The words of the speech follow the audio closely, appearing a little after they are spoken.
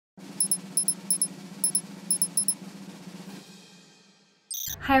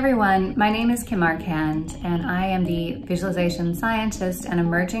Hi everyone, my name is Kim Arcand and I am the Visualization Scientist and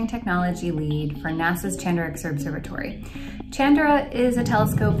Emerging Technology Lead for NASA's Chandra-X Observatory. Chandra is a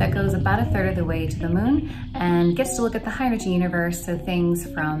telescope that goes about a third of the way to the moon and gets to look at the high-energy universe, so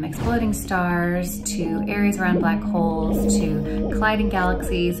things from exploding stars to areas around black holes to colliding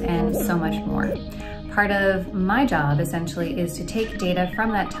galaxies and so much more. Part of my job essentially is to take data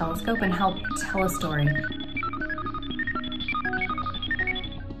from that telescope and help tell a story.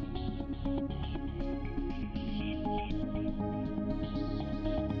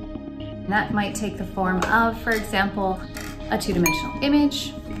 That might take the form of, for example, a two-dimensional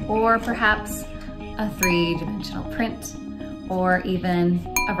image, or perhaps a three-dimensional print, or even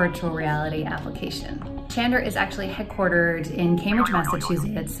a virtual reality application. Chandra is actually headquartered in Cambridge,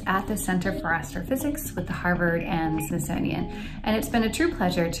 Massachusetts at the Center for Astrophysics with the Harvard and Smithsonian. And it's been a true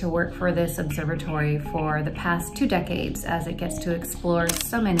pleasure to work for this observatory for the past 2 decades as it gets to explore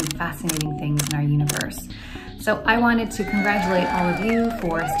so many fascinating things in our universe. So I wanted to congratulate all of you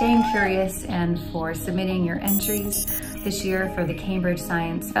for staying curious and for submitting your entries this year for the Cambridge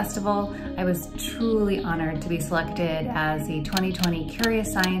Science Festival. I was truly honored to be selected as the 2020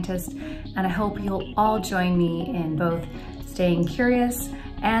 Curious Scientist, and I hope you'll all join me in both staying curious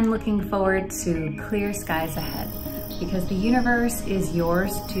and looking forward to clear skies ahead, because the universe is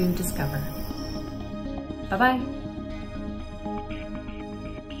yours to discover. Bye-bye.